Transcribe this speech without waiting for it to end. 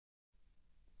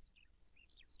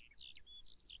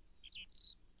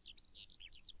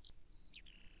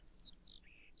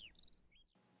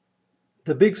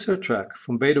The Big Sur track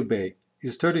from bay to bay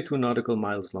is 32 nautical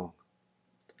miles long.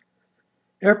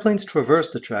 Airplanes traverse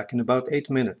the track in about 8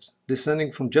 minutes,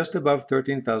 descending from just above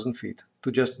 13,000 feet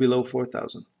to just below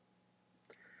 4,000.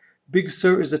 Big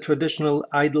Sur is a traditional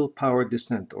idle power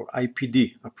descent, or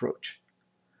IPD, approach.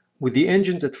 With the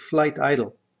engines at flight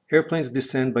idle, airplanes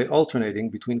descend by alternating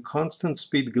between constant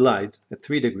speed glides at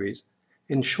 3 degrees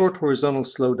and short horizontal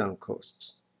slowdown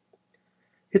coasts.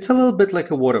 It's a little bit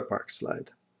like a water park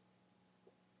slide.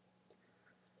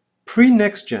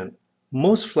 Pre-NextGen,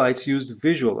 most flights used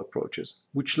visual approaches,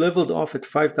 which leveled off at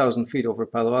 5,000 feet over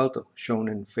Palo Alto, shown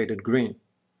in faded green.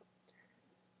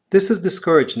 This is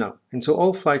discouraged now, and so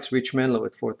all flights reach Menlo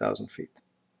at 4,000 feet.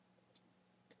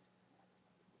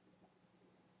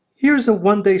 Here's a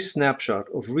one-day snapshot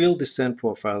of real descent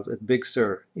profiles at Big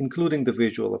Sur, including the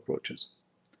visual approaches.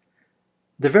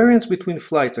 The variance between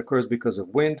flights occurs because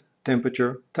of wind,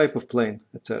 temperature, type of plane,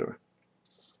 etc.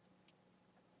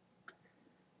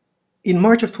 In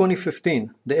March of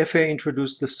 2015, the FAA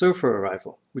introduced the SERFR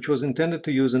arrival, which was intended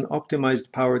to use an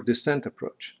optimized powered descent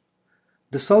approach.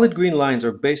 The solid green lines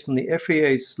are based on the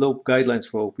FAA's slope guidelines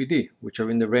for OPD, which are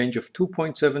in the range of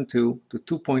 2.72 to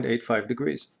 2.85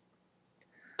 degrees.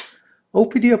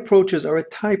 OPD approaches are a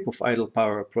type of idle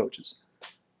power approaches,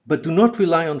 but do not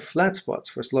rely on flat spots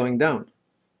for slowing down.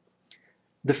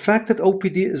 The fact that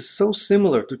OPD is so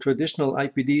similar to traditional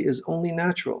IPD is only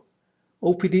natural.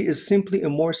 OPD is simply a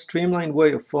more streamlined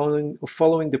way of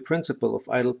following the principle of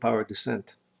idle power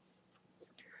descent.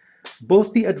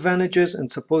 Both the advantages and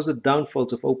supposed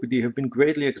downfalls of OPD have been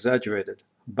greatly exaggerated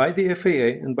by the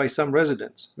FAA and by some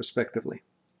residents, respectively.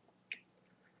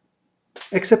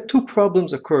 Except two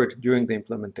problems occurred during the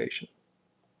implementation.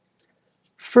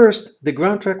 First, the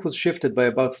ground track was shifted by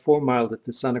about 4 miles at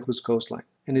the Santa Cruz coastline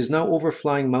and is now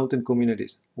overflying mountain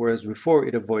communities, whereas before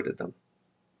it avoided them.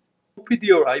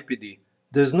 OPD or IPD,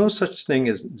 there's no such thing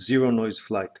as zero-noise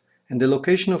flight, and the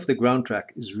location of the ground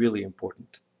track is really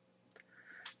important.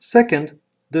 Second,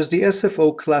 there's the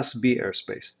SFO Class B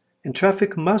airspace, and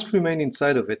traffic must remain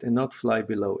inside of it and not fly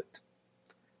below it.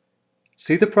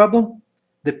 See the problem?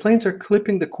 The planes are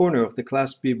clipping the corner of the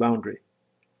Class B boundary.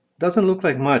 Doesn't look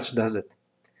like much, does it?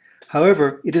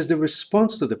 However, it is the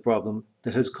response to the problem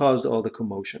that has caused all the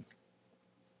commotion.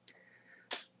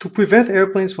 To prevent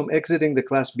airplanes from exiting the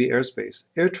Class B airspace,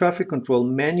 air traffic control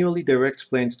manually directs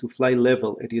planes to fly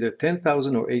level at either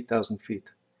 10,000 or 8,000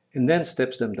 feet, and then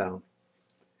steps them down.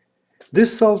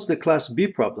 This solves the Class B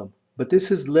problem, but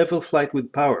this is level flight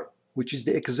with power, which is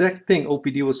the exact thing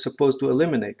OPD was supposed to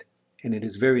eliminate, and it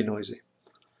is very noisy.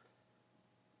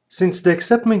 Since the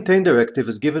Accept Maintain directive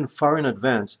is given far in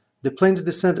advance, the planes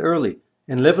descend early,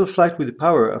 and level flight with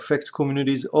power affects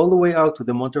communities all the way out to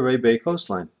the Monterey Bay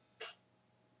coastline.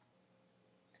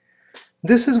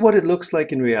 This is what it looks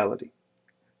like in reality.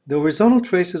 The horizontal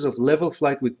traces of level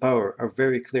flight with power are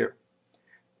very clear.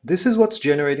 This is what's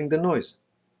generating the noise.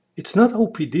 It's not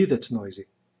OPD that's noisy.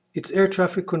 It's air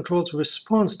traffic control's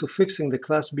response to fixing the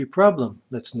Class B problem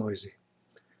that's noisy.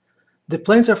 The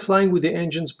planes are flying with the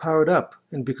engines powered up,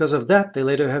 and because of that they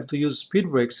later have to use speed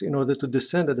brakes in order to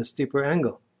descend at a steeper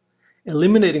angle.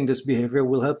 Eliminating this behavior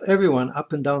will help everyone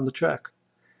up and down the track.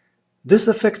 This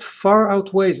effect far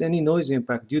outweighs any noise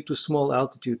impact due to small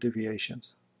altitude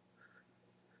deviations.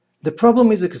 The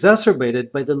problem is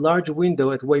exacerbated by the large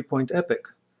window at waypoint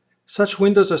epoch. Such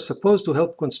windows are supposed to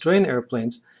help constrain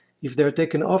airplanes if they are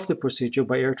taken off the procedure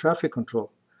by air traffic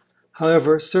control.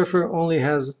 However, SERFR only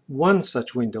has one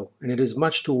such window, and it is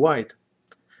much too wide.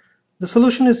 The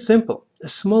solution is simple, a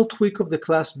small tweak of the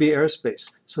Class B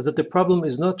airspace so that the problem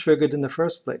is not triggered in the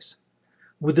first place.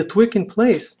 With the tweak in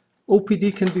place,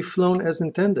 OPD can be flown as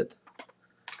intended.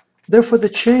 Therefore, the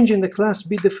change in the Class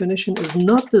B definition is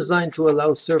not designed to allow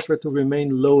SERFR to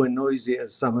remain low and noisy,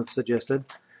 as some have suggested,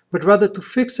 but rather to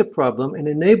fix a problem and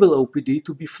enable OPD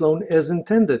to be flown as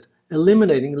intended,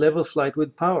 eliminating level flight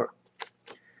with power.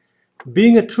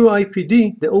 Being a true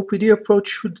IPD, the OPD approach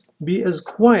should be as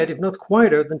quiet, if not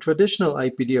quieter, than traditional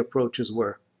IPD approaches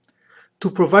were. To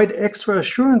provide extra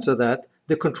assurance of that,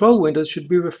 the control windows should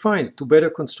be refined to better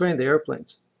constrain the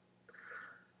airplanes.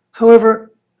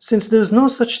 However, since there's no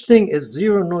such thing as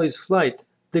zero-noise flight,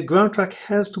 the ground track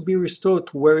has to be restored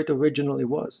to where it originally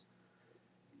was.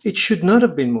 It should not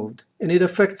have been moved, and it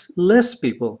affects less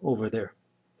people over there.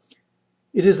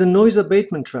 It is a noise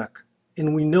abatement track,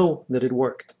 and we know that it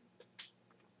worked.